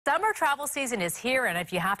Summer travel season is here, and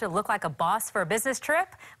if you have to look like a boss for a business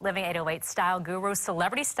trip, Living 808 style guru,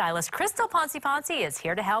 celebrity stylist Crystal Panci is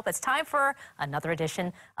here to help. It's time for another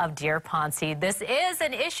edition of Dear Panci. This is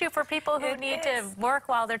an issue for people who need to work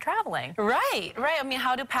while they're traveling. Right. I mean,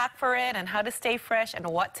 how to pack for it and how to stay fresh and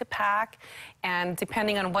what to pack. And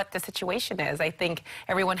depending on what the situation is, I think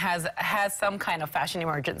everyone has some kind of fashion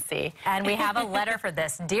emergency. And we have a letter for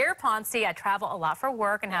this. Dear Panci, I travel a lot for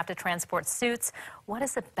work and have to transport suits. What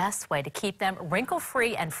is the best way to keep them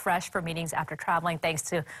wrinkle-free and fresh for meetings after traveling? Thanks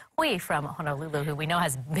to Hui from Honolulu, who we know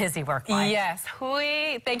has busy work life. Yes,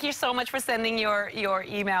 Hui, thank you so much for sending your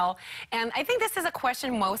email. And I think this is a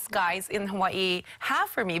question most guys in Hawaii have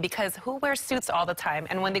for me, because who wears suits all the time?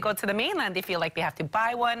 And when they go to the mainland, they feel like they have to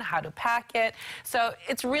buy one, how to pack it. So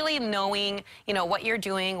it's really knowing, what you're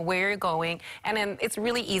doing, where you're going, and then it's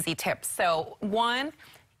really easy tips. So one,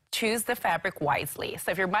 choose the fabric wisely.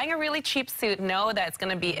 So if you're buying a really cheap suit, know that it's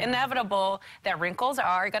going to be inevitable, that wrinkles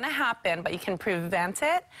are going to happen, but you can prevent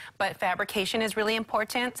it. But fabrication is really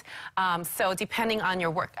important. So depending on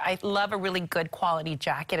your work, I love a really good quality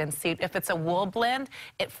jacket and suit. If it's a wool blend,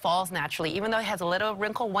 it falls naturally. Even though it has a little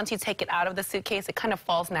wrinkle, once you take it out of the suitcase, it kind of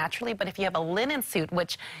falls naturally. But if you have a linen suit,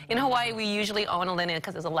 which in Hawaii we usually own a linen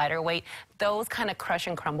because it's a lighter weight, those kind of crush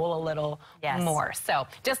and crumble a little more. So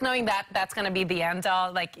just knowing that that's going to be the end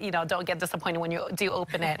all, don't get disappointed when you do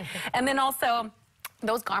open it. And then also,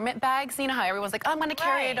 those garment bags, how everyone's like, oh, I'm going to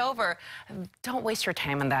carry it over. Don't waste your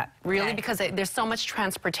time on that, really, because there's so much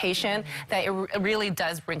transportation that it really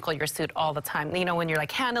does wrinkle your suit all the time. When you're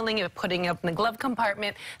like handling it, putting it up in the glove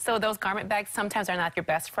compartment. So those garment bags sometimes are not your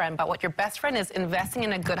best friend, but what your best friend is investing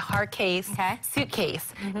in a good hard case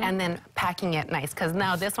suitcase and then packing it nice, because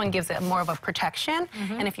now this one gives it more of a protection.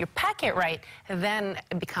 And if you pack it right, then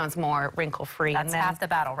it becomes more wrinkle-free. That's half the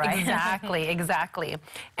battle, right? Exactly.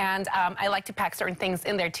 And I like to pack certain things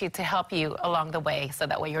in there too to help you along the way, so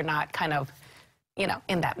that way you're not kind of,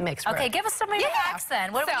 in that mix. Okay, give us some of your hacks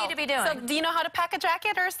then. What do we need to be doing? So do you know how to pack a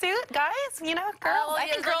jacket or a suit, guys? Girls? I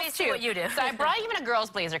think girls too. What you do. So I brought even a girl's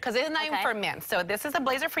blazer, because it's not even for men. So this is a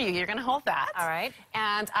blazer for you. You're going to hold that. All right.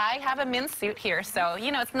 And I have a men's suit here. So,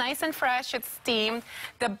 it's nice and fresh. It's steamed.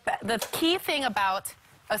 The key thing about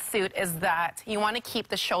a suit is that you want to keep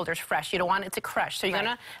the shoulders fresh. You don't want it to crush. So you're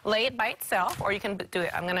going to lay it by itself, or you can do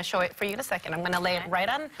it. I'm going to show it for you in a second. I'm going to lay it right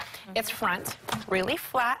on its front, really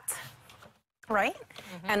flat, right?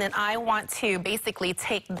 And then I want to basically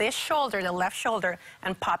take this shoulder, the left shoulder,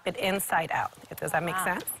 and pop it inside out. Does that make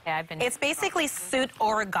sense? Yeah, it's basically suit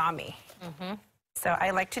origami. So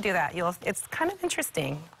I like to do that. It's kind of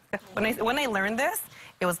interesting. When I learned this,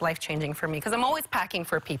 it was life-changing for me, because I'm always packing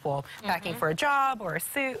for people, packing for a job or a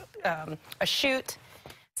suit, a shoot.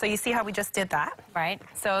 So you see how we just did that? Right.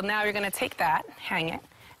 So now you're going to take that, hang it,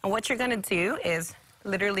 and what you're going to do is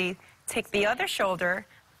literally take the other shoulder,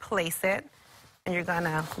 place it, and you're going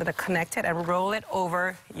to connect it and roll it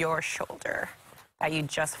over your shoulder that you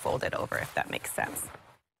just folded over, if that makes sense.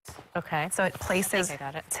 Okay. So it places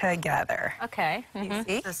together. Okay. You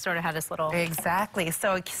see? Just sort of have this little... Exactly.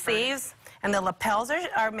 So it saves, and the lapels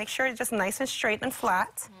are make sure it's just nice and straight and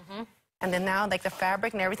flat. And then now, like the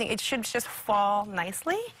fabric and everything, it should just fall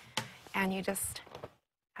nicely, and you just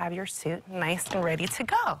have your suit nice and ready to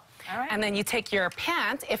go. All right. And then you take your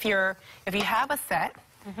pant, if you have a set,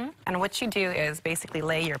 and what you do is basically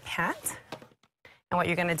lay your pant. And what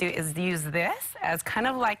you're going to do is use this as kind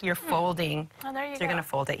of like you're folding. Oh, there you go. So you're going to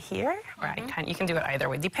fold it here, or you can do it either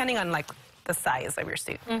way, depending on like the size of your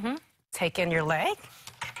suit. Take in your leg,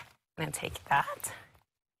 and then take that,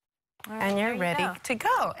 and you're ready to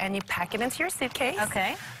go. And you pack it into your suitcase.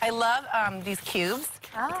 Okay. I love these cubes,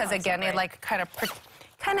 because again, it like kind of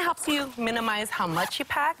helps you minimize how much you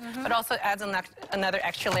pack, but also adds another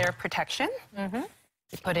extra layer of protection.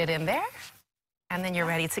 You put it in there. And then you're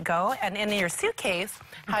ready to go. And in your suitcase,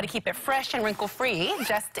 how to keep it fresh and wrinkle-free,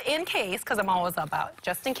 just in case, because I'm always about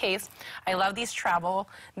just in case. I love these travel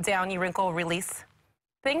Downy wrinkle release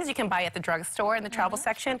things you can buy at the drugstore in the travel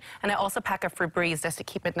section. And I also pack a Febreze just to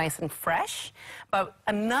keep it nice and fresh. But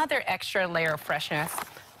another extra layer of freshness,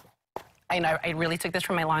 I know I really took this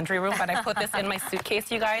from my laundry room, but I put this in my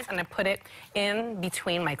suitcase, you guys, and I put it in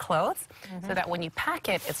between my clothes so that when you pack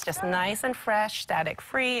it, it's just nice and fresh,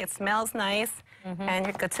 static-free, it smells nice, and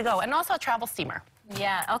you're good to go. And also a travel steamer.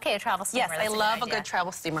 Yeah, okay, a travel steamer. Yes, I love a good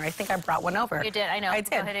travel steamer. I think I brought one over. You did, I know. I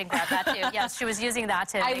did. Go ahead and grab that, too. Yes, she was using that,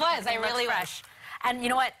 too. I really was. And you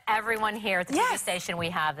know what? Everyone here at the TV Yes. station, we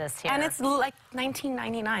have this here. And it's like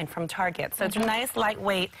 $19.99 from Target, so it's nice,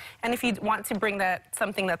 lightweight. And if you want to bring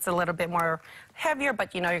something that's a little bit more heavier,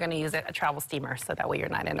 but you know you're going to use it, a travel steamer, so that way you're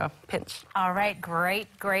not in a pinch. All right, great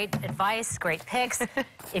advice, great picks.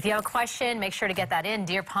 If you have a question, make sure to get that in,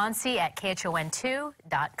 Dear Panci at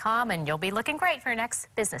khon2.com, and you'll be looking great for your next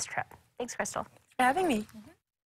business trip. Thanks, Crystal. For having me.